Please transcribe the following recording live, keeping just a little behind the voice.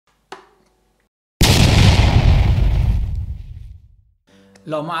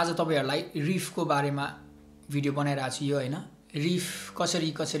ल म आज तपाईहरुलाई रिफको बारेमा भिडियो बनाइरहेको छु यो हैन रिफ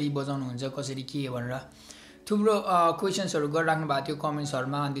कसरी बजाउनुहुन्छ कसरी के भनेर थुप्रो क्वेशन्सहरु गरिराख्नु भएको थियो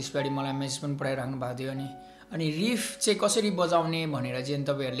कमेन्ट्सहरुमा अनि त्यसपछि मलाई मेसेज पनि पठाइराख्नु भएको थियो अनि रिफ चाहिँ कसरी बजाउने भनेर चाहिँ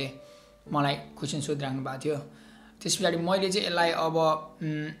तपाईहरुले मलाई क्वेशन सोधिराख्नु भएको थियो त्यसपछि मैले चाहिँ यसलाई अब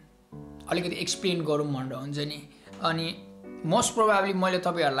अलिकति एक्सप्लेन गरौँ भनेर हुन्छ नि अनि मोस्ट प्रोबेबली मैले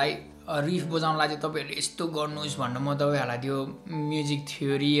तपाईहरुलाई रिफ बजाउनलाई चाहिँ तपाईहरुले यस्तो गर्नुस् भनेर म तपाईहरुलाई त्यो म्युजिक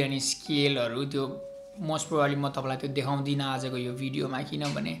थ्योरी अनि स्केलहरु त्यो मोस्ट प्रोबेबली म तपाईलाई त्यो देखाउँदिन आजको यो भिडियोमा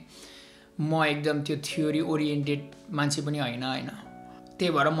किनभने म एकदम त्यो थ्योरी ओरिएन्टेड मान्छे पनि हैन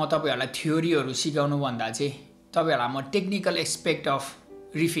त्यही भएर म तपाईहरुलाई थ्योरीहरु सिकाउनु भन्दा चाहिँ तपाईहरुलाई म टेक्निकल एस्पेक्ट अफ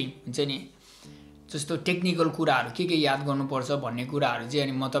रिफिङ हुन्छ नि जस्तो टेक्निकल कुराहरु के याद गर्नुपर्छ भन्ने कुराहरु चाहिँ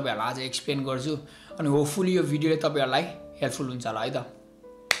अनि म तपाईहरुलाई आज एक्सप्लेन गर्छु अनि होपफुली यो भिडियोले तपाईहरुलाई हेल्पफुल हुन्छ होला है त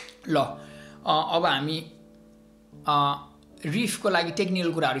ल अब हामी रिफको लागि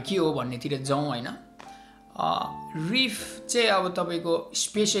टेक्निकल कुराहरु के हो भन्नेतिर जाउँ हैन रिफ चाहिँ अब तपाईको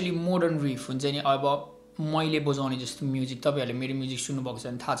स्पेशली मोडर्न रिफ हुन्छ नि अब मैले बजाउने जस्तो म्युजिक तपाईहरुले मेरो म्युजिक सुन्नु भएको छ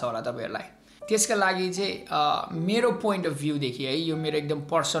भने थाहा छ होला तपाईहरुलाई त्यसका लागि चाहिँ मेरो पोइन्ट अफ भ्यू देखि है यो मेरो एकदम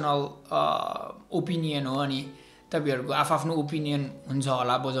पर्सनल ओपिनियन हो अनि तपाईहरुको आफ्नो ओपिनियन हुन्छ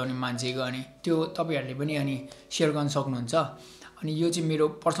होला बजाउने मान्छेको अनि त्यो तपाईहरुले पनि अनि शेयर गर्न सक्नुहुन्छ अनि यो चाहिँ मेरो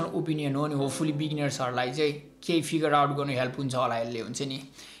पर्सनल ओपिनियन हो अनि होपफुली बिगिनर्सहरुलाई चाहिँ केही फिगर आउट गर्न हेल्प हुन्छ होला यसले हुन्छ नि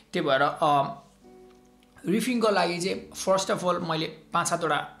त्यही भएर रिफिङको लागि चाहिँ फर्स्ट अफ अल मैले 5-7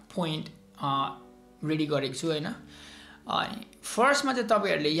 वटा पोइन्ट रेडी गरेको छु हैन फर्स्टमा चाहिँ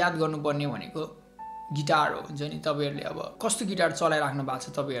तपाईहरुले याद गर्नुपर्ने भनेको गिटार हो हुन्छ नि तपाईहरुले अब कस्तो गिटार चलाइराख्नु भएको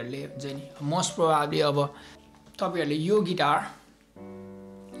छ तपाईहरुले हुन्छ नि मोस्ट प्रोबेबली अब तपाईहरुले यो गिटार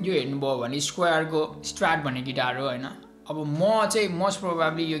यो हेर्नुभयो भने स्क्वायरको स्ट्र्याट भन्ने गिटार हो हैन अब म चाहिँ मोस्ट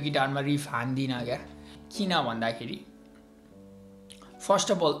प्रोबेबली यो गिटारमा रिफ हान्दिन क्या किन भन्दाखेरि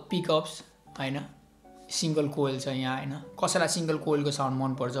फर्स्ट अफ अल पिकअप्स हैन सिंगल कोइल छ यहाँ हैन कसैलाई सिंगल कोइलको साउन्ड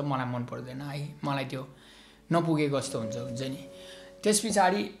मन पर्छ मलाई मन पर्दैन है मलाई त्यो नपुगेको जस्तो हुन्छ नि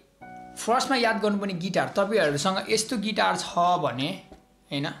त्यसपछि फर्स्टमा याद गर्नुपर्ने गिटार तपाईहरुसँग यस्तो गिटार छ भने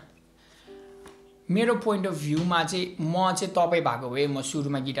हैन मेरो पोइन्ट अफ भ्यूमा चाहिँ म चाहिँ तपाई भएको भए म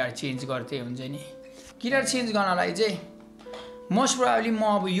सुरुमा गिटार चेन्ज गर्थे हुन्छ नि गिटार चेन्ज गर्नलाई चाहिँ मोस्ट प्रोबेबली म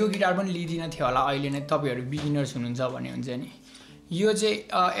अब यो गिटार पनि लिदिन थियो होला अहिले नै तपाईहरु बिगिनर्स हुनुहुन्छ भने हुन्छ नि यो चाहिँ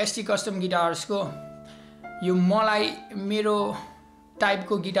एसटी कस्टम गिटार्सको यो मलाई मेरो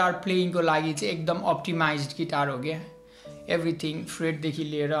टाइपको गिटार प्लेइङको लागि चाहिँ एकदम अप्टिमाइज्ड गिटार हो के एभ्रिथिङ फ्रेट देखि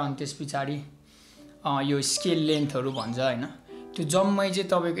लिएर अनि त्यसपछि यो स्केल लेन्थहरु भन्छ हैन त्यो जम्मै चाहिँ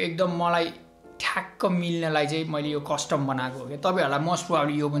तपाईको एकदम मलाई ठ्याक्क मिल्नलाई चाहिँ मैले यो कस्टम बनाएको हो के तपाईहरुलाई मोस्ट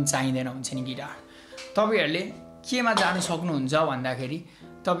प्रोबेबली यो पनि चाहिदैन हुन्छ नि गिटार तपाईहरुले केमा जानु सक्नुहुन्छ भन्दाखेरि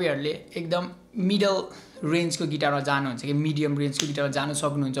तपाईहरुले एकदम मिडल रेन्जको गिटारमा जानुहुन्छ कि मिडियम रेन्जको गिटारमा जानु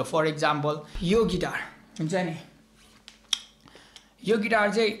सक्नुहुन्छ फर एक्जाम्पल यो गिटार हुन्छ नि यो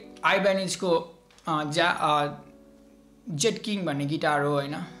गिटार चाहिँ आइबानिजको जेट किङ भन्ने गिटार हो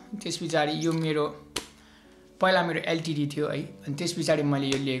हैन त्यसपछि यो मेरो पहिला मेरो एलटिडी थियो है अनि त्यसपछि मैले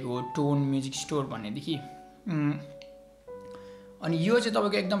यो लिएको हो टोन म्युजिक स्टोर भन्नेदेखि अनि यो चाहिँ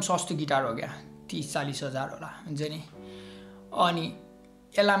तपाईको एकदम सस्तो गिटार हो क्या 30-40 हजार होला हुन्छ नि अनि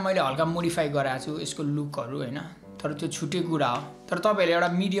यसलाई मैले हल्का मोडिफाई गराएको छु यसको लुकहरु हैन तर त्यो छुटे कुरा हो तर तपाईहरुले एउटा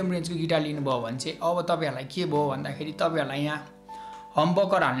मिडियम रेन्जको गिटार लिनुभयो भने चाहिँ अब तपाईहरुलाई के भयो भन्दाखेरि तपाईहरुलाई यहाँ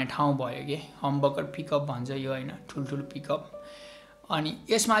हमबकर हाल्ने ठाउँ भयो के हमबकर पिकअप भन्छ यो हैन ठुलठुलो पिकअप अनि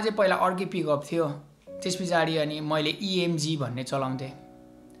यसमा चाहिँ पहिला अर्कै पिकअप थियो त्यसपछि अनि मैले EMG भन्ने चलाउँथे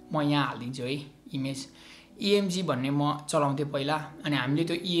म यहाँ हाल्दिन्छु है इमेज EMG भन्ने म चलाउँथे पहिला अनि हामीले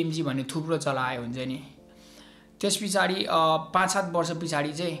त्यो EMG भन्ने थुप्रो चलाए हुन्छ नि त्यसपछि 5-7 वर्ष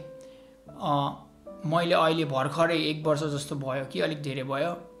पछाडी चाहिँ मैले अहिले भर्खरै 1 वर्ष जस्तो भयो कि अलिक धेरै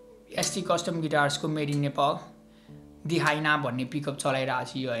भयो ST custom गिटार्सको made in Nepal दिहाइना भन्ने पिकअप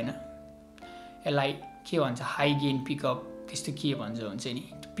चलाइरहेको छु यो हैन यसलाई के भन्छ हाई गेन पिकअप त्यस्तो के भन्छ हुन्छ नि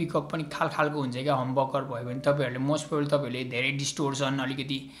पिकअप पनि खालको हुन्छ क्या हमबकर भयो भने तपाईहरुले मोस्ट प्रोबेबली तपाईहरुले धेरै डिस्टोर्सन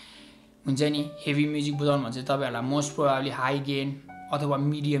अलिकति हुन्छ नि हेभी म्युजिक बजाउनु भन्छ तपाईहरुलाई मोस्ट प्रोबेबली हाई गेन अथवा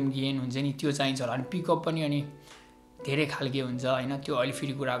मिडियम गेन हुन्छ नि त्यो चाहिन्छ होला अनि पिकअप पनि अनि धेरै खालके हुन्छ हैन त्यो अहिले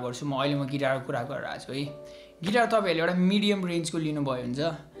फेरि कुरा गर्छु म अहिले गिटारको कुरा गरिरहेको छु है गिटार तपाईहरुले एउटा मिडियम रेन्जको लिनुभयो हुन्छ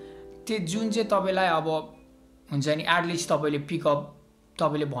त्यो जुन चाहिँ तपाईलाई अब हुन्छ नि एटलिस्ट तपाईले पिकअप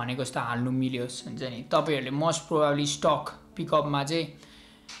तपाईले भनेको जस्तो हाल्नु मिल्योस् हुन्छ नि तपाईहरुले मोस्ट प्रोबेबली स्टक पिकअपमा चाहिँ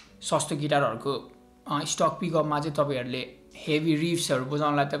सस्तो गिटारहरुको स्टक पिकअपमा चाहिँ तपाईहरुले हेभी रिफ्सहरु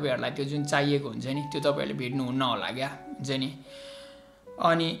बजाउनलाई तपाईहरुलाई त्यो जुन चाहिएको हुन्छ नि त्यो तपाईहरुले भेट्नु हुन्न होला क्या हुन्छ नि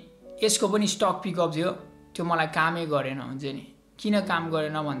अनि यसको पनि स्टक पिकअप थियो त्यो मलाई कामै गरेन हुन्छ नि किन काम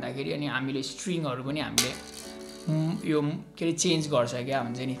गरेन भन्दाखेरि अनि हामीले स्ट्रिङहरु पनि हामीले यो के अरे चेन्ज गर्छ क्या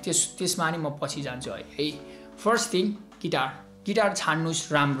हुन्छ नि त्यसमा नि म पछि जान्छु है फर्स्ट थिङ गिटार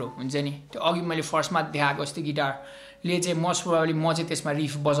छान्नुस् राम्रो हुन्छ नि त्यो अघि मैले फर्स्टमा देखाएको जस्तो गिटारले चाहिँ मोस्ट प्रोबेबली म चाहिँ त्यसमा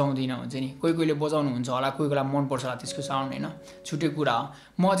रिफ बजाउँदिनँ हुन्छ नि कोहीले बजाउनुहुन्छ होला कोही बेला मनपर्छ होला त्यसको साउन्ड होइन छुट्टै कुरा हो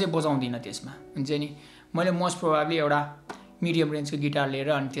म चाहिँ बजाउँदिनँ त्यसमा हुन्छ नि मैले मोस्ट प्रोबेबली एउटा मिडियम रेन्जको गिटार लिएर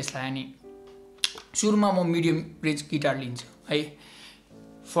अनि त्यसलाई अनि सुरुमा म मिडियम रेन्ज गिटार लिन्छु है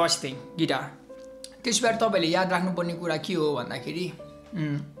फर्स्ट थिङ गिटार त्यसबाट तपाईँले याद राख्नुपर्ने कुरा के हो भन्दाखेरि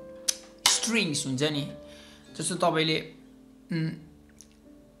स्ट्रिङ्स हुन्छ नि जस्तो तपाईँले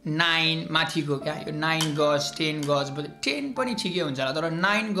 9 माथिको क्या यो 9 गज 10 गज 10 पनि ठिकै हुन्छ होला तर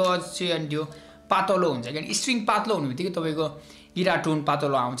 9 गज चाहिँ अनि त्यो पातलो हुन्छ क्या स्ट्रिङ पातलो हुने बित्तिकै तपाईँको गिटार टोन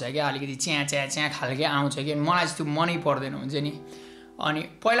पातलो आउँछ क्या अलिकति च्या खालके आउँछ कि मलाई चाहिँ त्यो मनै पर्दैन हुन्छ नि अनि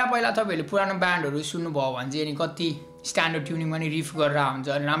पहिला तपाईँहरूले पुरानो ब्यान्डहरू सुन्नुभयो भने चाहिँ अनि कति स्ट्यान्डर्ड ट्युनिङमा नि रिफ गरेर हुन्छ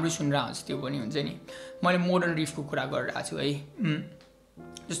अनि राम्रो सुनेर हुन्छ त्यो पनि हुन्छ नि मैले मोडर्न रिफको कुरा गरिरहेको छु है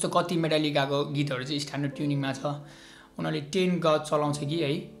जस्तो कति मेटालिकाको गीतहरू चाहिँ स्ट्यान्डर्ड ट्युनिङमा छ उनीहरूले 10 गज चलाउँछ कि है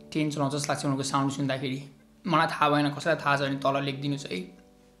 10 चलाउँछ जस्तो लाग्छ उनीहरूको साउन्ड सुन्दाखेरि मलाई थाहा भएन कसैलाई थाहा छ भने तल लेखिदिनुहोस् है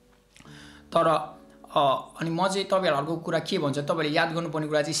तर अनि म चाहिँ तपाईँहरूको कुरा के भन्छ तपाईँले याद गर्नुपर्ने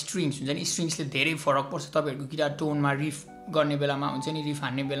कुरा चाहिँ स्ट्रिङ्स हुन्छ नि स्ट्रिङ्सले धेरै फरक पर्छ तपाईँहरूको गिटार टोनमा रिफ गर्ने बेलामा हुन्छ नि रिफ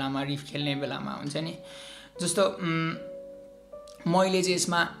हान्ने बेलामा रिफ खेल्ने बेलामा हुन्छ नि जस्तो मैले चाहिँ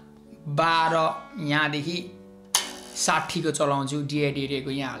यसमा 12 यहाँदेखि 60 को चलाउँछु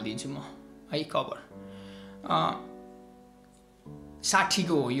डिएडिएको यहाँ हालिदिन्छु म है कभर 60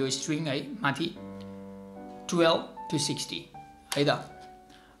 को हो यो स्ट्रिङ है माथि 12 to 60 है त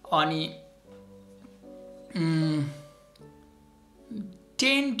अनि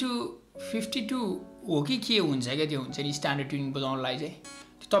 10 to 52 हो कि के हुन्छ क्या त्यो हुन्छ नि स्ट्यान्डर्ड ट्युनिङ बजाउनलाई चाहिँ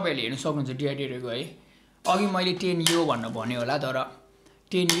तपाईँहरूले हेर्न सक्नुहुन्छ डिएडिएको है अघि मैले 10 यो भनेर भने होला तर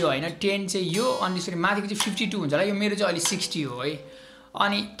 10 यो होइन 10 चाहिँ यो अनि त्यसरी माथिको चाहिँ 52 हुन्छ होला यो मेरो चाहिँ अहिले 60 हो है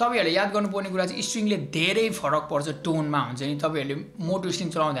अनि तपाईँहरूले याद गर्नुपर्ने कुरा चाहिँ स्ट्रिङले धेरै फरक पर्छ टोनमा हुन्छ नि तपाईँहरूले मोटो स्ट्रिङ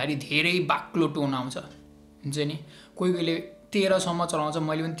चलाउँदाखेरि धेरै बाक्लो टोन आउँछ हुन्छ नि कोहीले 13 सम्म चलाउँछ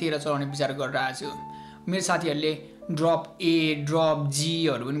मैले पनि 13 चलाउने विचार गरिरहेको छु मेरो साथीहरूले ड्रप ए ड्रप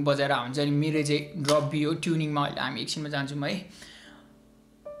जीहरू पनि बजाएर हुन्छ नि मेरो चाहिँ ड्रप बी हो ट्युनिङमा अहिले हामी एकछिनमा जान्छौँ है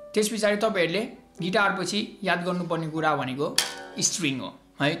त्यस पछाडि तपाईँहरूले गिटार पछि याद गर्नुपर्ने कुरा भनेको स्ट्रिङ हो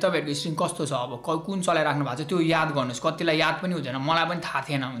है तपाईँहरूको स्ट्रिङ कस्तो छ अब कुन चलाइराख्नु भएको छ त्यो याद गर्नुहोस् कतिलाई याद पनि हुँदैन मलाई पनि थाहा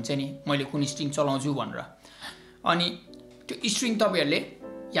थिएन हुन्छ नि मैले कुन स्ट्रिङ चलाउँछु भनेर अनि त्यो स्ट्रिङ तपाईँहरूले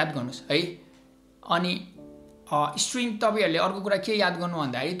याद गर्नुहोस् है अनि स्ट्रिङ तपाईँहरूले अर्को कुरा के याद गर्नु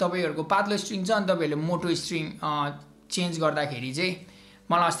भन्दाखेरि तपाईँहरूको पातलो स्ट्रिङ छ अनि तपाईँहरूले मोटो स्ट्रिङ चेन्ज गर्दाखेरि चाहिँ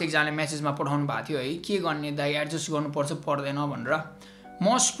मलाई अस्ति एकजनाले मेसेजमा पठाउनु भएको थियो है के गर्ने दाइ एडजस्ट गर्नुपर्छ पर्दैन भनेर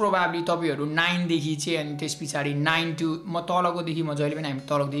मोस्ट प्रोबेबली तपाईँहरू 9 देखि चाहिँ अनि त्यस पछाडि 9 to म तलकोदेखि म जहिले पनि हामी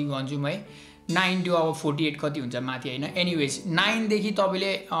तलकोदेखि गन्छौँ है 9 to अब 48 कति हुन्छ माथि होइन एनिवेज 9 देखि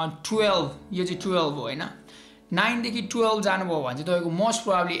तपाईँले 12 यो चाहिँ 12 हो होइन 9 देखि 12 जानुभयो भने चाहिँ तपाईँको मोस्ट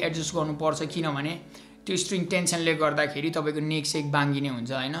प्रोबेबली एडजस्ट गर्नुपर्छ किनभने त्यो स्ट्रिङ टेन्सनले गर्दाखेरि तपाईँको नेक सेक बाङ्गिने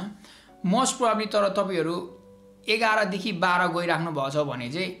हुन्छ होइन मोस्ट प्रोबेबली तर तपाईँहरू 11 देखि 12 गइराख्नु भएको छ भने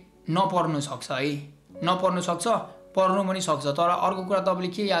चाहिँ नपर्नु सक्छ है नपर्नु सक्छ पर्नु पनि सक्छ तर अर्को कुरा तपाईँले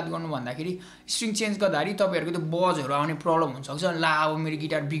के याद गर्नु भन्दाखेरि स्ट्रिङ चेन्ज गर्दाखेरि तपाईँहरूको त्यो बजहरू आउने प्रब्लम हुनसक्छ ला अब मेरो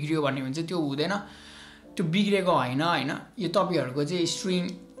गिटार बिग्रियो भन्ने हुन्छ त्यो हुँदैन त्यो बिग्रेको होइन होइन यो तपाईँहरूको चाहिँ स्ट्रिङ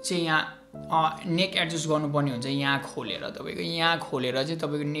चाहिँ यहाँ नेक एडजस्ट गर्नुपर्ने हुन्छ यहाँ खोलेर तपाईँको यहाँ खोलेर चाहिँ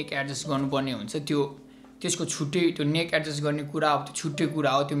तपाईँको नेक एडजस्ट गर्नुपर्ने हुन्छ त्यो त्यसको छुट्टै त्यो नेक एडजस्ट गर्ने कुरा अब त्यो छुट्टै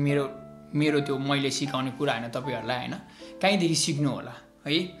कुरा हो त्यो मेरो त्यो मैले सिकाउने कुरा होइन तपाईँहरूलाई होइन कहीँदेखि सिक्नु होला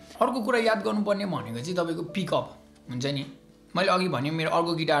है अर्को कुरा याद गर्नुपर्ने भनेको चाहिँ तपाईँको पिकअप हुन्छ नि मैले अघि भने मेरो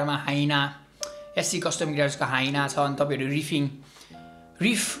अर्को गिटारमा हाइना एससी कस्टम गिटार्सको हाइना छ अनि तपाईँहरू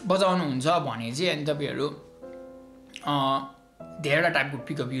रिफ बजाउनुहुन्छ भने चाहिँ अनि तपाईँहरू धेरैवटा टाइपको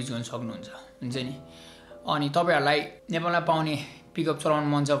पिकअप युज गर्न सक्नुहुन्छ हुन्छ नि अनि तपाईँहरूलाई नेपालमा पाउने पिकअप चलाउनु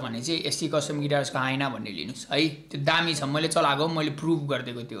मन छ भने चाहिँ एससी कस्टम गिटार्सको हाइना भन्ने लिनुहोस् है त्यो दामी छ मैले चलाएको मैले प्रुभ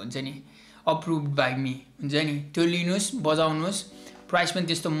गरिदिएको त्यो हुन्छ नि अप्रुभड बाई मी हुन्छ नि त्यो लिनुहोस् बजाउनुहोस् प्राइस पनि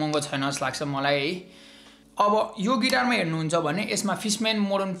त्यस्तो महँगो छैन जस्तो लाग्छ मलाई है अब यो गिटारमा हेर्नुहुन्छ भने यसमा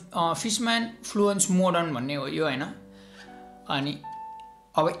फिसम्यान फ्लुएन्स मोडर्न भन्ने हो यो होइन अनि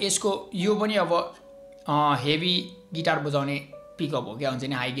अब यसको यो पनि अब हेभी गिटार बजाउने पिकअप हो क्या हुन्छ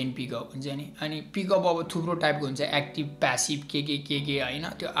नि हाई गेन पिकअप हुन्छ नि अनि पिकअप अब थुप्रो टाइपको हुन्छ एक्टिभ प्यासिभ के होइन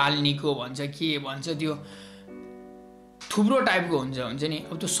त्यो आल्निको भन्छ के भन्छ त्यो थुप्रो टाइपको हुन्छ नि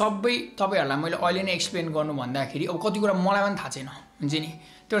अब त्यो सबै तपाईँहरूलाई मैले अहिले नै एक्सप्लेन गर्नु भन्दाखेरि अब कति कुरा मलाई पनि थाहा छैन हुन्छ नि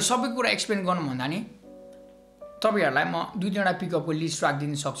त्यो सबै कुरा एक्सप्लेन गर्नु भन्दा नि तपाईहरुलाई म 2-3 पिकअपको लिस्ट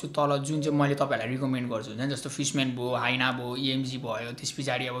राखिदिन सक्छु तल जुन चाहिँ मैले तपाईहरुलाई रिकमेन्ड गर्छु हैन जस्तो फिशम्यान भयो हाइना भयो EMG भयो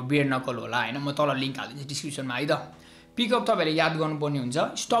त्यसपछि अब बियर नकल होला हैन म तल लिंक हालिदिन्छु डिस्क्रिप्सनमा है त पिकअप तपाईहरुले याद गर्नुपर्ने हुन्छ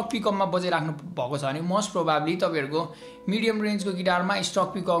स्टक पिकअपमा बजाइराख्नु भएको छ भने मोस्ट प्रोबेबली तपाईहरुको मिडियम रेन्जको गिटारमा स्टक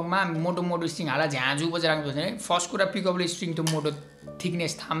पिकअपमा मोटो मोटो स्ट्रिङ हाला झ्याझु बजाइराख्नु पर्छ भने फर्स्ट कुरा पिकअपले स्ट्रिङ त्यो मोटो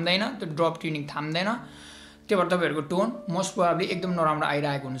थिकनेस थाम्दैन त्यो ड्रप ट्युनिङ थाम्दैन त्यो भएर तपाईहरुको टोन मोस्ट प्रोबेबली एकदम नराम्रो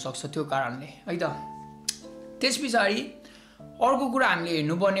आइरहेको हुन सक्छ त्यो कारणले है त त्यसपछि अर्को कुरा हामीले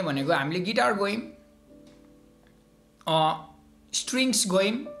हेर्नुपर्ने भनेको हामीले गिटार गयौं स्ट्रिङ्स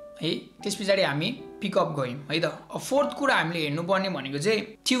गयौं है त्यसपछि हामी पिकअप गयौं है त फोर्थ कुरा हामीले हेर्नुपर्ने भनेको चाहिँ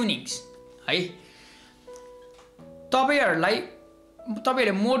ट्युनिङ्स है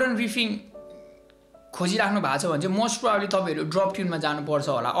तपाईहरुले मोडर्न रिफिङ खोजिराख्नु भएको छ भने चाहिँ मोस्ट प्रोबेबली तपाईहरु ड्रप ट्युनमा जानुपर्छ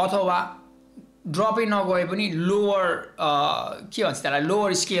होला अथवा ड्रपै नगए पनि लोअर के भन्छ त्यसलाई लोअर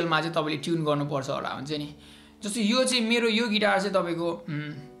स्केलमा चाहिँ तपाईले ट्युन गर्नुपर्छ होला हुन्छ नि जस्तो यो चाहिँ मेरो यो गिटार चाहिँ तपाईको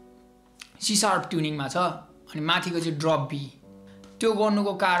सी शार्प ट्युनिङमा छ अनि माथिको चाहिँ ड्रप बी त्यो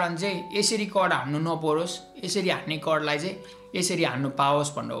गर्नुको कारण चाहिँ यसरी कर्ड हान्नु नपरोस् यसरी हान्ने कर्डलाई चाहिँ यसरी हान्नु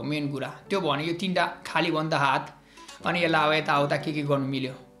पाओस् भन्ने हो मेन कुरा त्यो भनेको तीनटा खाली भन्दा हात अनि यसलाई अब यताउता के गर्नु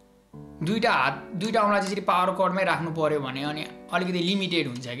मिल्यो दुईटा औँला त्यसरी पावर कर्डमै राख्नु पर्यो भने अनि अलिकति लिमिटेड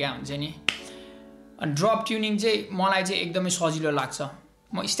हुन्छ क्या हुन्छ नि अनि ड्रप ट्युनिङ चाहिँ मलाई चाहिँ एकदमै सजिलो लाग्छ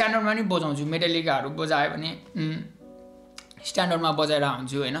म स्ट्यान्डर्डमा नि बजाउँछु मेटालिकाहरु बजाए भने स्ट्यान्डर्डमा बजाएर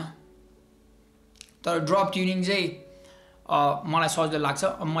हुन्छु हैन तर ड्रप ट्युनिङ चाहिँ मलाई सजिलो लाग्छ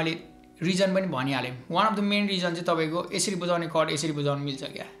मैले रिजन पनि भनिहालेँ one of the main reason चाहिँ तपाईको यसरी बजाउने कर्ड यसरी बजाउन मिल्छ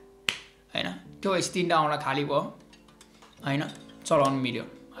क्या हैन त्यो तीनटा औँला खाली भयो हैन चलाउन मिल्यो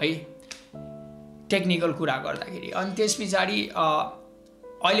है टेक्निकल कुरा गर्दाखेरि अनि त्यसपछि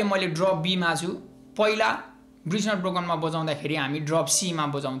अहिले मैले ड्रप बी मा छु पहिला ब्रिजनर ब्रोकनमा बजाउँदाखेरि हामी ड्रप सी मा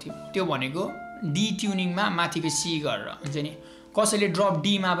बजाउँथ्यौं त्यो भनेको डी ट्युनिङमा माथिको सी गरेर हुन्छ नि कसैले ड्रप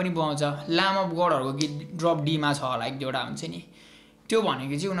डी मा पनि बजाउँछ लाम अफ गडहरुको गीत ड्रप डी मा छ होला एक दुईवटा हुन्छ नि त्यो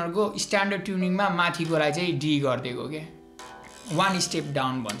भनेको चाहिँ उनीहरुको स्ट्यान्डर्ड ट्युनिङमा माथिकोलाई चाहिँ डी गर्दिएको के वान स्टेप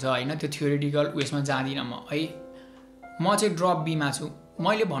डाउन भन्छ हैन त्यो थ्योरेटिकल उयसमा जादिन म है म चाहिँ ड्रप बी मा छु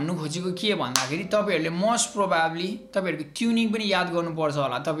मैले भन्नु खोजेको के भन्दाखेरि तपाईहरुले मोस्ट प्रोबेबली तपाईहरुको ट्युनिङ पनि याद गर्नुपर्छ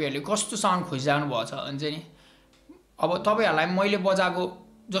होला तपाईहरुले कस्तो साउन्ड खोजिराख्नु भएको छ हुन्छ नि अब तपाईहरुलाई मैले बजाएको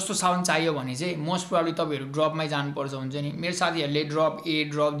जस्तो साउन्ड चाहियो भने चाहिँ मोस्ट प्रोबेबली तपाईहरु ड्रपमै जानुपर्छ हुन्छ नि मेरो साथीहरुले ड्रप ए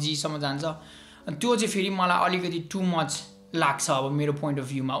ड्रप जी सम्म जान्छ अनि त्यो चाहिँ फेरि मलाई अलिकति टु मच लाग्छ अब मेरो पोइन्ट अफ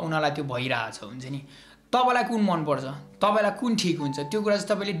भ्यूमा उनीहरुलाई त्यो भइराछ हुन्छ नि तपाईलाई कुन मन पर्छ तपाईलाई कुन ठीक हुन्छ त्यो कुरा चाहिँ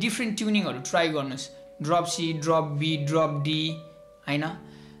तपाईले डिफरेन्ट ट्युनिङहरु ट्राई गर्नुस् drop C drop be drop D हैन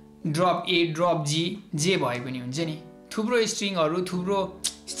ड्रप ए ड्रप जी जे भए पनि हुन्छ नि थुप्रो स्ट्रिङहरु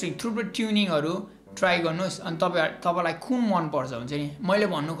थुप्रो ट्युनिङहरु ट्राई गर्नुस् अनि तपाईलाई कुन मन पर्छ हुन्छ नि मैले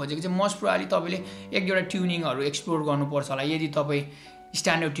भन्नु खोजेको चाहिँ मोस्ट प्रोबेबली तपाईले एक दुईवटा ट्युनिङहरु एक्सप्लोर गर्नुपर्छ होला यदि तपाई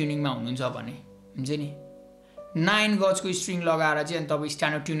स्ट्यान्डर्ड ट्युनिङमा हुनुहुन्छ भने हुन्छ नि 9 गजको स्ट्रिङ लगाएर चाहिँ अनि तपाई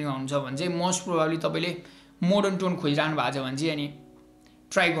स्ट्यान्डर्ड ट्युनिङमा हुनुहुन्छ भने चाहिँ मोस्ट प्रोबेबली तपाईले मोडर्न टोन खोजिराख्नु भएको छ भने चाहिँ अनि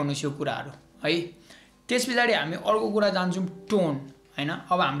ट्राई गर्नुस् यो कुराहरु है त्यसपछि हामी अर्को कुरा जान्छौं टोन हैन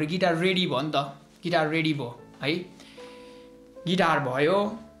अब हाम्रो गिटार रेडी भयो नि त गिटार रेडी भयो है गिटार भयो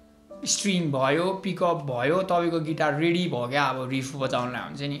स्ट्रिङ भयो पिकअप भयो तपाईको गिटार रेडी भयो क्या अब रिफ बजाउनलाई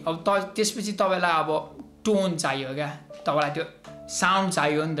हुन्छ नि अब त्यसपछि तपाईलाई अब टोन चाहियो क्या तपाईलाई त्यो साउन्ड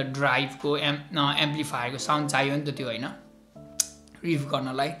चाहियो नि त ड्राइभको एम्प्लिफायरको साउन्ड चाहियो नि त त्यो हैन रिफ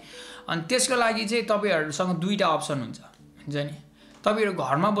गर्नलाई अनि त्यसको लागि चाहिँ तपाईहरुसँग दुईटा अप्सन हुन्छ नि तपाईहरु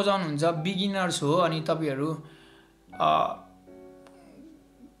घरमा बजाउनुहुन्छ बिगिनर्स हो अनि तपाईहरु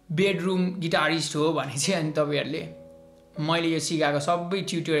बेडरुम गिटारिस्ट हो भने चाहिँ अनि तपाईहरुले मैले यो सिकाएको सबै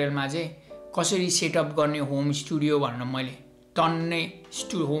ट्युटोरियलमा चाहिँ कसरी सेटअप गर्ने होम स्टुडियो भनेर मैले टन्नै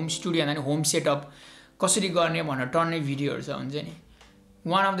होम स्टुडियो हैन होम सेटअप कसरी गर्ने भनेर टन्नै भिडियोहरु छ हुन्छ नि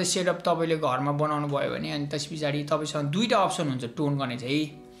वान अफ द सेटअप तपाईले घरमा बनाउनु भयो भने अनि त्यसपछि तपाईसँग दुईटा अप्सन हुन्छ टोन गर्ने चाहिँ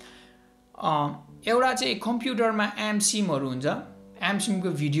एउटा चाहिँ कम्प्युटरमा एमसिमहरु हुन्छ एमसिमको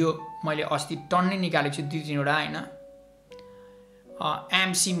भिडियो मैले अस्ति टन्नै निकालेको छु 2-3 वटा हैन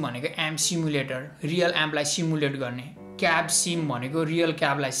एमसिम भनेको am simulator real employee simulate गर्ने क्याब सिम भनेको रियल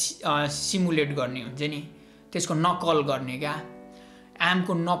क्याबलाई सिमुलेट गर्ने हुन्छ नि त्यसको नक्कल गर्ने क्या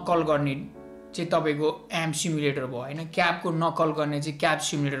एमको नक्कल गर्ने चाहिँ तपाईको एम सिमुलेटर भयो हैन क्याबको नक्कल गर्ने चाहिँ क्याब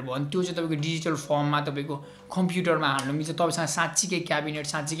सिमुलेटर भयो अनि त्यो चाहिँ तपाईको डिजिटल फर्ममा तपाईको कम्प्युटरमा हाल्नु मिल्छ तपाईसँग साच्चीकै क्याबिनेट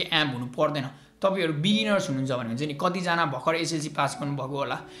साच्चीकै एम हुनु पर्दैन तपाईहरु बिगिनर्स हुनुहुन्छ भने हुन्छ नि कति जना भर्खर एसएलसी पास गर्नु भएको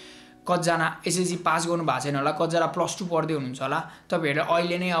होला कति जना एसएलसी पास गर्नु भएको छैन होला कति जना प्लस 2 पढ्दै हुनुहुन्छ होला तपाईहरु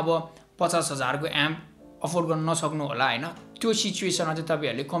अहिले नै अब 50,000 को एम अफोर्ड गर्न नसक्नु होला हैन त्यो सिचुएसनमा चाहिँ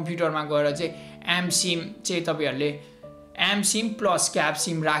तपाईहरुले कम्प्युटरमा गएर चाहिँ एम सिम चाहिँ तपाईहरुले am SIM plus cap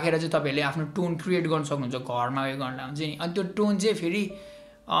SIM राखेर चाहिँ तपाईँहरूले आफ्नो टोन क्रिएट गर्न सक्नुहुन्छ घरमा उयो गर्दा हुन्छ नि। अनि त्यो टोन चाहिँ फेरि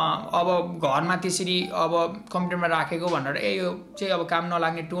अब घरमा त्यसरी अब कम्प्युटरमा राखेको भनेर यो चाहिँ अब काम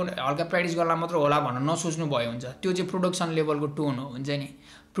नलाग्ने टोन हल्का प्र्याक्टिस गर्दा मात्र होला भनेर नसोच्नु भयो हुन्छ। त्यो चाहिँ प्रोडक्सन लेभलको टोन हो हुन्छ नि।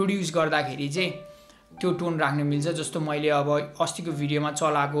 प्रोड्युस गर्दाखेरि चाहिँ त्यो टोन राख्न मिल्छ। जस्तो मैले अब अस्तिको भिडियोमा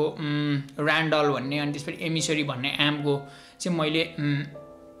चलाएको ऱ्यान्डल भन्ने अनि त्यसपछि एमिसरी भन्ने एम्पको चाहिँ मैले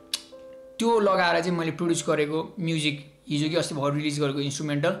त्यो लगाएर चाहिँ मैले प्रोड्युस गरेको म्युजिक हिजो कि अस्ति भर्खर रिलिज गरेको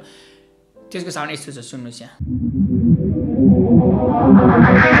इन्स्ट्रुमेन्टल त्यसको साउन्ड यस्तो छ, सुन्नुहोस् यहाँ।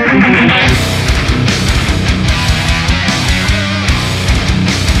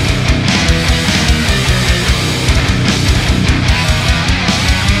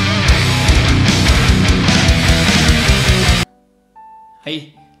 है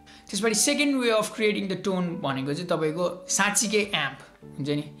त्यसपछि second way of creating the tone भनेको चाहिँ तपाईँको साँच्चीकै एम्प हुन्छ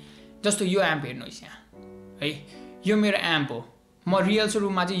नि। जस्तो यो एम्प हेर्नुहोस् यहाँ है, यो मेरो एम्प हो। म रियल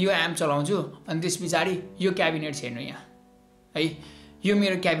सुरुमा चाहिँ यो एम्प चलाउँछु अनि त्यस पछाडि यो क्याबिनेट हेर्नु यहाँ है, यो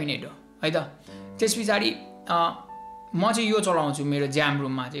मेरो क्याबिनेट हो है त। त्यस पछाडि म चाहिँ यो चलाउँछु मेरो ज्याम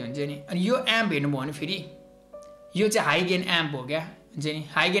रुममा चाहिँ हुन्छ नि। अनि यो एम्प हेर्नुभयो भने फेरि यो चाहिँ हाई गेन एम्प हो क्या हुन्छ नि।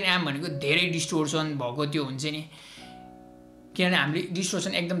 हाई गेन एम्प भनेको धेरै डिस्टोर्सन भएको त्यो हुन्छ नि, किनभने हामीले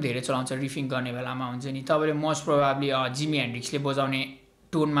डिस्टोर्सन एकदम धेरै चलाउँछ रिफिङ गर्ने बेलामा हुन्छ नि। तपाईँले मोस्ट प्रोभाब्ली जिमी हेन्ड्रिक्सले बजाउने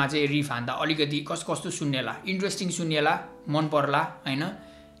टोनमा चाहिँ रिफ हान्दा अलिकति कस्तो सुन्नेला, इन्ट्रेस्टिङ सुन्नेला, मन पर्ला होइन।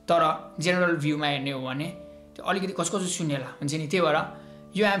 तर जेनरल भ्यूमा हेर्ने हो भने त्यो अलिकति कस्तो सुन्नेला हुन्छ नि। त्यही भएर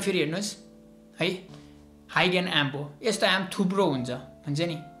यो एम्प फेरि हेर्नुहोस् है, हाई गेन एम्प हो। यस्तो एम्प थुप्रो हुन्छ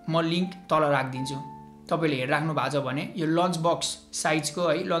नि। म लिङ्क तल राखिदिन्छु, तपाईँले हेरिराख्नु भएको छ भने। यो लन्च बक्स साइजको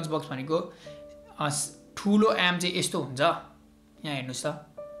है, लन्च बक्स भनेको ठुलो एम्प चाहिँ यस्तो हुन्छ, यहाँ हेर्नुहोस् त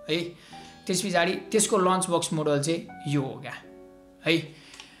है। त्यस पछाडि त्यसको लन्च बक्स मोडल चाहिँ यो हो क्या है।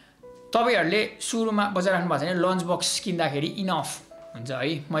 तपाईँहरूले सुरुमा बजाइराख्नु भएको छ भने लन्च बक्स किन्दाखेरि इनफ हुन्छ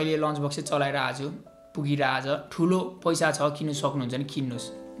है। मैले लन्च बक्स चाहिँ चलाएर आज पुगिरहेछ, ठुलो पैसा छ किन्नु सक्नुहुन्छ भने किन्नुहोस्,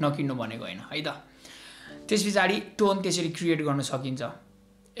 नकिन्नु भनेको होइन है त। त्यस पछाडि टोन त्यसरी क्रिएट गर्न सकिन्छ।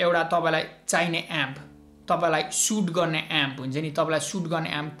 एउटा तपाईँलाई चाहिने एम्प, तपाईँलाई सुट गर्ने एम्प हुन्छ नि। तपाईँलाई सुट गर्ने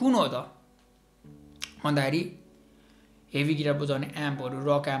एम्प कुन हो त भन्दाखेरि हेभी गिटार बजाउने एम्पहरू,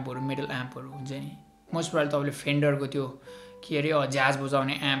 रक एम्पहरू, मेटल एम्पहरू हुन्छ नि। मोस्ट प्रोबाब्ली तपाईँले फेन्डरको त्यो के अरे ज्याज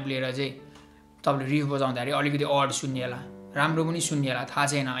बजाउने एम्प लिएर चाहिँ तपाईँले रिफ बजाउँदाखेरि अलिकति अड सुन्नेला, राम्रो पनि सुन्नेला, थाहा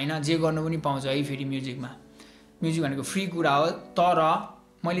छैन होइन। जे गर्नु पनि पाउँछ है फेरि म्युजिकमा। म्युजिक भनेको फ्री कुरा हो, तर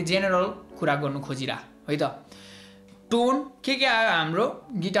मैले जेनरल कुरा गर्नु खोजिरहेँ है त। टोन के आयो हाम्रो,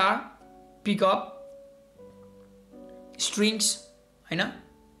 गिटार, पिकअप, स्ट्रिङ्स होइन,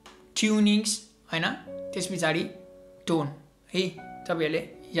 ट्युनिङ्स होइन, त्यस पछाडि टोन है, तपाईँहरूले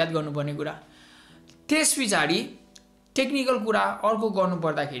याद गर्नुपर्ने कुरा। त्यस पछाडि टेक्निकल कुरा अर्को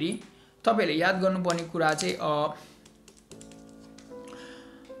गर्नुपर्दाखेरि तपाईँहरूले याद गर्नुपर्ने कुरा चाहिँ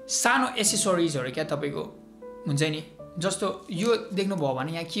सानो एसेसरिजहरू क्या तपाईँको हुन्छ नि। जस्तो यो देख्नुभयो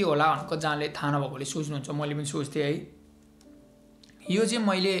भने यहाँ के होला भनेर कतिजनाले थाहा नभएकोले सोच्नुहुन्छ, मैले पनि सोच्थेँ है। यो चाहिँ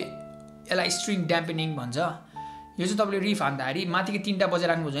मैले यसलाई स्ट्रिङ ड्याम्पेनिङ भन्छ। यो चाहिँ तपाईँले रिफ हान्दाखेरि माथिको 3टा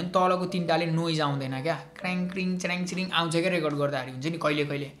बजाइराख्नुहुन्छ भने तलको 3टाले नोइज आउँदैन क्या, क्र्याङ क्रिङ च्याङ चिरिङ आउँछ क्या रेकर्ड गर्दाखेरि हुन्छ नि कहिले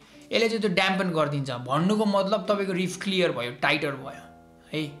कहिले। यसले चाहिँ त्यो ड्याम्पन गरिदिन्छ। भन्नुको मतलब तपाईँको रिफ क्लियर भयो, टाइटर भयो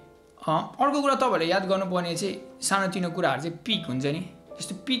है। अर्को कुरा तपाईँहरूले याद गर्नुपर्ने चाहिँ सानोतिनो कुराहरू चाहिँ पिक हुन्छ नि।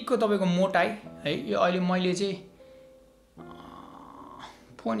 जस्तो पिकको तपाईँको मोटाइ है, यो अहिले मैले चाहिँ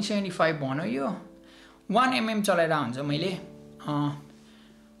 0.75 भनौँ, यो 1 mm चलाएर हुन्छ मैले।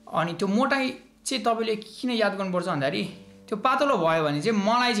 अनि त्यो मोटाइ चाहिँ तपाईँले किन याद गर्नुपर्छ भन्दाखेरि त्यो पातलो भयो भने चाहिँ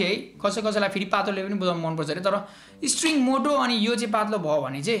मलाई चाहिँ है कसैलाई फेरि पातलोले पनि बजाउनु मनपर्छ अरे, तर स्ट्रिङ मोटो अनि यो चाहिँ पातलो भयो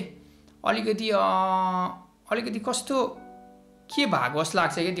भने चाहिँ अलिकति कस्तो के भएको जस्तो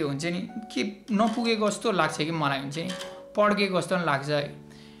लाग्छ कि त्यो हुन्छ नि, के नपुगेको जस्तो लाग्छ कि मलाई हुन्छ नि, पड्केको जस्तो पनि लाग्छ है।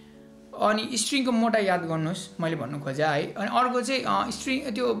 अनि स्ट्रिङको मोटाइ याद गर्नुहोस् मैले भन्नु खोजेँ है। अनि अर्को चाहिँ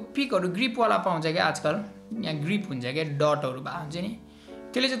स्ट्रिङ त्यो पिकहरू ग्रिपवाला पाउँछ क्या आजकल, यहाँ ग्रिप हुन्छ क्या, डटहरू भएको हुन्छ नि।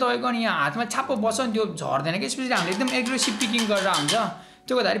 त्यसले चाहिँ तपाईँको अनि यहाँ हातमा छाप्पो बस्छ नि, त्यो झर्दैन कि। स्पेसली हामीले एकदम एग्रेसिभ पिकिङ गरेर हुन्छ,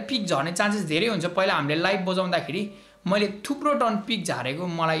 त्यो गर्दाखेरि पिक झर्ने चान्सेस धेरै हुन्छ। पहिला हामीले लाइभ बजाउँदाखेरि मैले थुप्रो टन पिक झारेको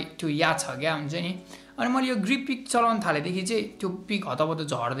मलाई त्यो याद छ क्या हुन्छ नि। अनि मैले यो ग्रिप पिक चलाउन थालेदेखि चाहिँ त्यो पिक हतपत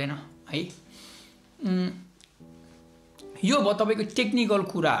झर्दैन है। यो भयो तपाईँको टेक्निकल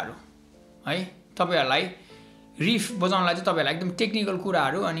कुराहरू है। तपाईँहरूलाई रिफ बजाउनलाई चाहिँ तपाईँहरूलाई एकदम टेक्निकल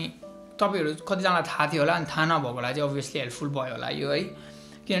कुराहरू। अनि तपाईँहरू कतिजनालाई थाहा थियो होला, अनि थाहा नभएकोलाई चाहिँ अभियसली हेल्पफुल भयो होला यो है।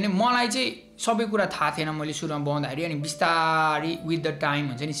 किनभने मलाई चाहिँ सबै कुरा थाहा थिएन मैले सुरुमा बजाउँदाखेरि, अनि बिस्तारै विथ द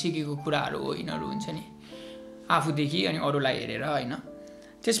टाइम हुन्छ नि सिकेको कुराहरू हो यिनीहरू हुन्छ नि, आफूदेखि अनि अरूलाई हेरेर होइन।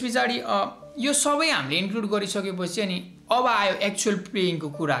 त्यस पछाडि यो सबै हामीले इन्क्लुड गरिसकेपछि अनि अब आयो एक्चुअल प्लेइङको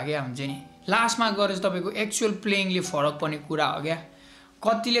कुरा क्या हुन्छ नि। लास्टमा गएर चाहिँ तपाईँको एक्चुअल प्लेइङले फरक पर्ने कुरा हो क्या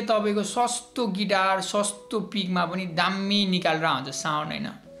कतिले तपाईँको सस्तो गिटार सस्तो पिकमा पनि दामी निकालेर आउँछ साउन्ड होइन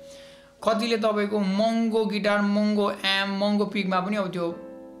कतिले तपाईँको महँगो गिटार महँगो एम महँगो पिकमा पनि अब त्यो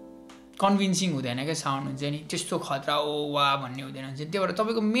कन्भिन्सिङ हुँदैन क्या साउन्ड हुन्छ नि त्यस्तो खतरा ओ वा भन्ने हुँदैन हुन्छ त्यही भएर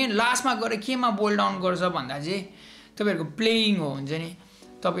तपाईँको मेन लास्टमा गएर केमा बोल डाउन गर्छ भन्दा चाहिँ तपाईँहरूको प्लेइङ हो हुन्छ नि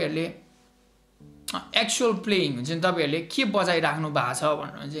तपाईँहरूले एक्चुअल प्लेइङ हुन्छ नि तपाईँहरूले के बजाइराख्नु भएको छ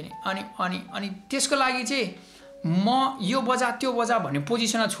भन्नुहुन्छ नि अनि अनि अनि त्यसको लागि चाहिँ म यो बजा त्यो बजा भन्ने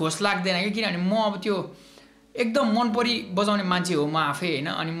पोजिसनमा छोस लाग्दैन कि किनभने म अब त्यो एकदम मन परी बजाउने मान्छे हो म आफै होइन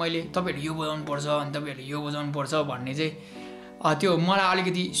अनि मैले तपाईँहरूले यो बजाउनु पर्छ अनि तपाईँहरूले यो बजाउनु पर्छ भन्ने चाहिँ त्यो मलाई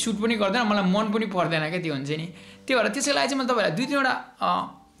अलिकति सुट पनि गर्दैन मलाई मन पनि पर्दैन क्या त्यो हुन्छ नि त्यही भएर त्यसको लागि चाहिँ मैले तपाईँहरूलाई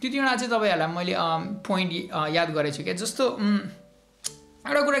दुई तिनवटा चाहिँ तपाईँहरूलाई मैले पोइन्ट याद गरेको छु क्या जस्तो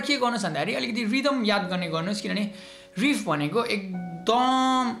एउटा कुरा के गर्नुहोस् भन्दाखेरि अलिकति रिदम याद गर्ने गर्नुहोस् किनभने रिफ भनेको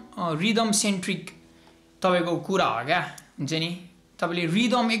एकदम रिदम सेन्ट्रिक तपाईँको कुरा हो क्या हुन्छ नि तपाईँले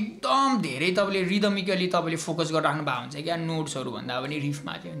रिदम एकदम धेरै तपाईँले रिदमिकली तपाईँले फोकस गरेर राख्नु भएको हुन्छ क्या नोट्सहरू भन्दा पनि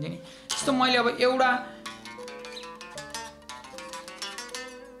रिफमा चाहिँ हुन्छ नि जस्तो मैले अब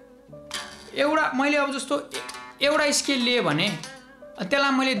मैले अब जस्तो एउटा स्केल लिएँ भने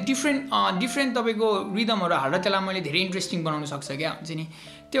त्यसलाई मैले डिफ्रेन्ट तपाईँको रिदमहरू हालेर त्यसलाई मैले धेरै इन्ट्रेस्टिङ बनाउन सक्छ क्या हुन्छ नि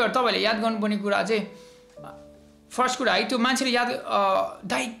त्यही भएर तपाईँहरूले याद गर्नुपर्ने कुरा चाहिँ फर्स्ट कुरा है त्यो मान्छेले याद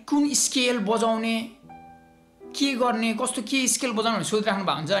दाइ कुन स्केल बजाउने के गर्ने कस्तो के स्केल बजाउनु भनेर सोधिराख्नु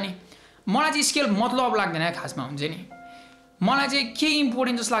भएको हुन्छ अनि मलाई चाहिँ स्केल मतलब लाग्दैन खासमा हुन्छ नि मलाई चाहिँ के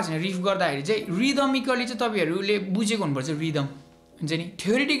इम्पोर्टेन्ट जस्तो लाग्छ भने रिफ गर्दाखेरि चाहिँ रिदमिकली चाहिँ तपाईँहरूले बुझेको हुनुपर्छ रिदम हुन्छ नि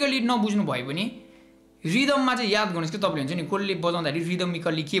थ्योरिटिकली नबुझ्नु भए पनि रिदममा चाहिँ याद गर्नुहोस् कि तपाईँले हुन्छ नि कसले बजाउँदाखेरि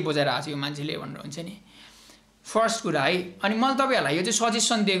रिदमिकली के बजाइरहेको छ यो मान्छेले भनेर हुन्छ नि फर्स्ट कुरा है अनि मैले तपाईँहरूलाई यो चाहिँ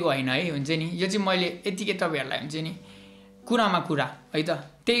सजेसन दिएको होइन है हुन्छ नि यो चाहिँ मैले यतिकै तपाईँहरूलाई हुन्छ नि कुरामा कुरा है त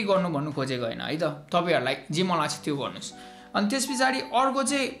त्यही गर्नु भन्नु खोजेको होइन है त तपाईँहरूलाई जे मलाई लाग्छ त्यो गर्नुहोस् अनि त्यस पछाडि अर्को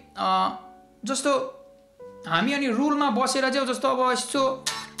चाहिँ जस्तो हामी अनि रुलमा बसेर चाहिँ जस्तो अब यस्तो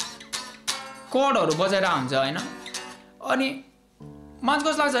कर्डहरू बजाएर हुन्छ होइन अनि मान्छे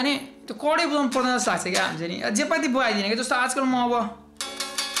कस्तो लाग्छ भने त्यो कडै बजाउनु पर्दैन जस्तो लाग्छ क्या हुन्छ नि जे पाति बजाइदिने क्या जस्तो आजकल म अब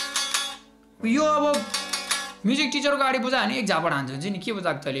यो अब म्युजिक टिचरको गाडी बजायो भने एक झापड हान्छ हुन्छ नि के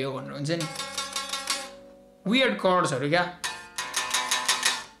बजाएको तैँले यो भनेर हुन्छ नि वियर्ड कर्ड्सहरू क्या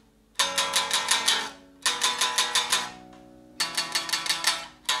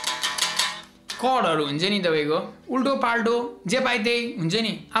कर्डहरू हुन्छ नि तपाईँको उल्टो पाल्टो जे पाए त्यही हुन्छ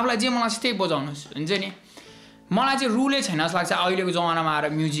नि आफूलाई जे मलाई त्यही बजाउनुहोस् हुन्छ नि मलाई चाहिँ रुलै छैन जस्तो लाग्छ अहिलेको जमानामा आएर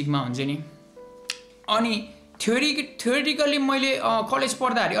म्युजिकमा हुन्छ नि अनि थ्योरिटिकल्ली मैले कलेज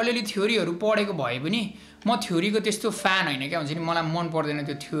पढ्दाखेरि अलिअलि थ्योरीहरू पढेको भए पनि म थ्योरीको त्यस्तो फ्यान होइन क्या हुन्छ नि मलाई मन पर्दैन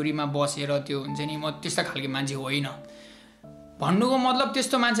त्यो थ्योरीमा बसेर त्यो हुन्छ नि म त्यस्तो खालको मान्छे होइन भन्नुको मतलब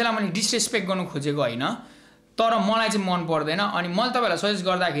त्यस्तो मान्छेलाई मैले डिसरेस्पेक्ट गर्नु खोजेको होइन तर मलाई चाहिँ मन पर्दैन अनि मैले तपाईँहरूलाई सजेस्ट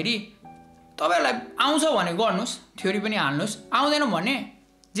गर्दाखेरि तपाईँहरूलाई आउँछ भने गर्नुहोस् थ्योरी पनि हाल्नुहोस् आउँदैन भने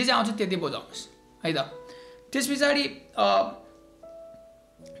जे आउँछ त्यति बजाउनुहोस् है त त्यस पछाडि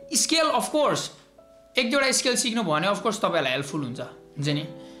स्केल अफकोर्स एक दुईवटा स्केल सिक्नु भयो भने अफकोर्स तपाईँहरूलाई हेल्पफुल हुन्छ नि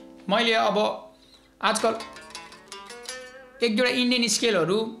मैले अब आजकल एक दुईवटा इन्डियन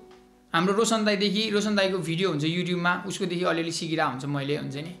स्केलहरू हाम्रो रोशन दाईको भिडियो हुन्छ युट्युबमा उसकोदेखि अलिअलि सिकिरहेको हुन्छ मैले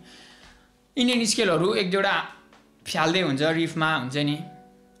हुन्छ नि इन्डियन स्केलहरू एक दुईवटा फ्याल्दै हुन्छ रिफमा हुन्छ नि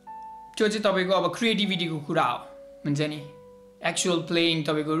त्यो चाहिँ तपाईँको अब क्रिएटिभिटीको कुरा हो हुन्छ नि एक्चुअल प्लेइङ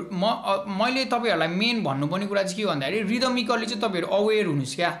तपाईँको मैले तपाईँहरूलाई मेन भन्नुपर्ने कुरा चाहिँ के भन्दाखेरि रिदमिकली चाहिँ तपाईँहरू अवेर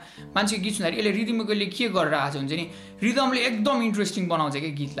हुनुहोस् क्या मान्छेको गीत सुन्दाखेरि यसले रिदमिकली के गरेर आएको छ हुन्छ नि रिदमले एकदम इन्ट्रेस्टिङ बनाउँछ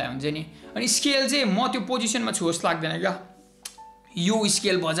क्या गीतलाई हुन्छ नि अनि स्केल चाहिँ म त्यो पोजिसनमा छु जस्तो लाग्दैन क्या यो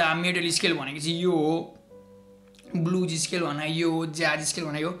स्केल बजा मेडल स्केल भनेको चाहिँ यो हो ब्लुज स्केल भने यो हो ज्याज स्केल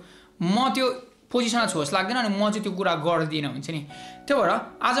भने यो म त्यो पोजिसनमा छु जस्तो लाग्दैन अनि म चाहिँ त्यो कुरा गर्दिनँ हुन्छ नि त्यही भएर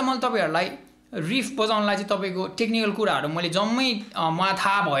आज मैले तपाईँहरूलाई रिफ बजाउनलाई चाहिँ तपाईँको टेक्निकल कुराहरू मैले जम्मै मलाई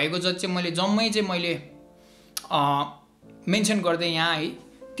थाहा भएको जति चाहिँ मैले मेन्सन गर्दै यहाँ है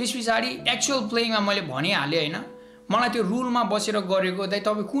त्यस पछाडि एक्चुअल प्लेइङमा मैले भनिहालेँ होइन मलाई त्यो रुलमा बसेर गरेको दाइ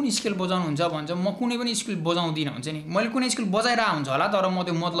तपाईँ कुन स्केल बजाउनुहुन्छ भन्छ म कुनै पनि स्केल बजाउँदिनँ हुन्छ नि मैले कुनै स्केल बजाइरहेको हुन्छ होला तर म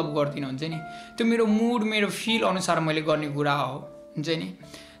त्यो मतलब गर्दिनँ हुन्छ नि त्यो मेरो मुड मेरो फिल अनुसार मैले गर्ने कुरा हो हुन्छ नि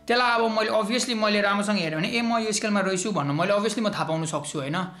त्यसलाई अब मैले अभियसली मैले राम्रोसँग हेरेँ भने म यो स्केलमा रहेछु भन्नु मैले अभियसली म थाहा पाउनु सक्छु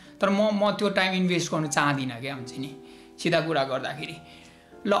होइन तर म त्यो टाइम इन्भेस्ट गर्नु चाहदिनँ क्या हुन्छ नि सिधा कुरा गर्दाखेरि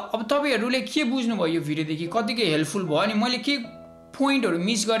ल अब तपाईँहरूले के बुझ्नुभयो यो भिडियोदेखि कतिकै हेल्पफुल भयो अनि मैले के पोइन्टहरू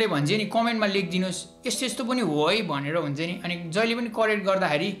मिस गरेँ भने चाहिँ नि कमेन्टमा लेखिदिनुहोस् यस्तो यस्तो पनि हो है भनेर हुन्छ नि अनि जहिले पनि करेक्ट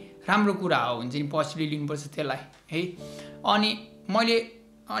गर्दाखेरि राम्रो कुरा हो हुन्छ नि पोजिटिभली लिनुपर्छ त्यसलाई है अनि मैले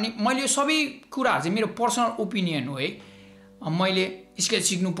यो सबै कुराहरू चाहिँ मेरो पर्सनल ओपिनियन हो है मैले स्केच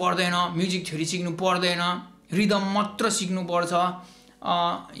सिक्नु पर्दैन, म्युजिक थ्योरी सिक्नु पर्दैन, रिदम मात्र सिक्नुपर्छ,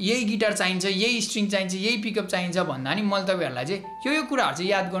 यही गिटार चाहिन्छ, यही स्ट्रिङ चाहिन्छ, यही पिकअप चाहिन्छ भन्दा नि मैले तपाईँहरूलाई चाहिँ यो कुराहरू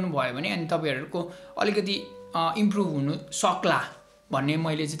चाहिँ याद गर्नुभयो भने अनि तपाईँहरूको अलिकति इम्प्रुभ हुनु सक्ला भन्ने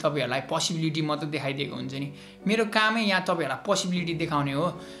मैले चाहिँ तपाईँहरूलाई पोसिबिलिटी मात्र देखाइदिएको हुन्छ नि। मेरो कामै यहाँ तपाईँहरूलाई पोसिबिलिटी देखाउने हो।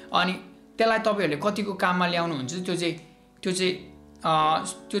 अनि त्यसलाई तपाईँहरूले कतिको काममा ल्याउनुहुन्छ त्यो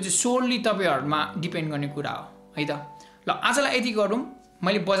चाहिँ सोल्ली तपाईँहरूमा डिपेन्ड गर्ने कुरा हो है त। ल आजलाई यति गरौँ।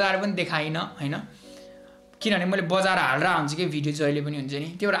 मैले बजाएर पनि देखाइनँ होइन, किनभने मैले बजाएर हालेर हुन्छ कि भिडियो जहिले पनि हुन्छ नि।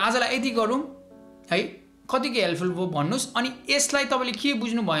 त्यही भएर आजलाई यति गरौँ है। कतिको हेल्पफुल भयो भन्नुहोस्। अनि यसलाई तपाईँले के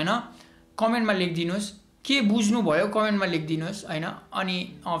बुझ्नु भएन कमेन्टमा लेखिदिनुहोस्, के बुझ्नुभयो कमेन्टमा लेखिदिनुहोस् होइन। अनि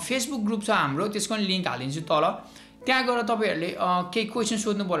फेसबुक ग्रुप छ हाम्रो, त्यसको पनि लिङ्क हालिदिन्छु तल। त्यहाँ गएर तपाईँहरूले केही क्वेसन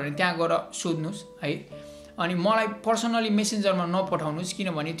सोध्नु पऱ्यो भने त्यहाँ गएर सोध्नुहोस् है। अनि मलाई पर्सनली मेसेन्जरमा नपठाउनुहोस्,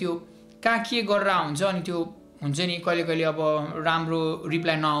 किनभने त्यो कहाँ के गरेर हुन्छ अनि त्यो हुन्छ नि कहिले कहिले अब राम्रो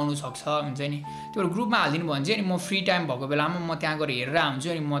रिप्लाई नआउनु सक्छ हुन्छ नि। त्यो ग्रुपमा हालिदिनु भयो भने चाहिँ म फ्री टाइम भएको बेलामा म त्यहाँ गएर हेरेर आउँछु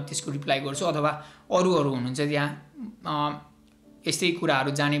अनि म त्यसको रिप्लाई गर्छु। अथवा अरूहरू हुनुहुन्छ त्यहाँ यस्तै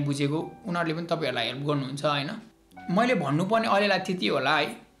कुराहरू जाने बुझेको उनीहरूले पनि तपाईँहरूलाई हेल्प गर्नुहुन्छ होइन। मैले भन्नुपर्ने अहिलेलाई त्यति होला है।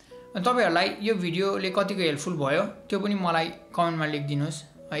 तपाईँहरूलाई यो भिडियोले कतिको हेल्पफुल भयो त्यो पनि मलाई कमेन्टमा लेखिदिनुहोस्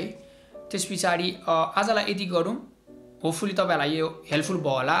है। त्यस पछाडि आजलाई यति गरौँ। होपफुली तपाईँहरूलाई यो हेल्पफुल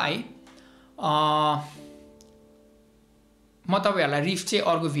भयो होला है। म तपाईँहरूलाई रिफ चाहिँ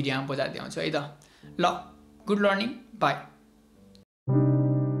अर्को भिडियोमा बजाइदिउँछु है त। ल गुड लर्निङ, बाई।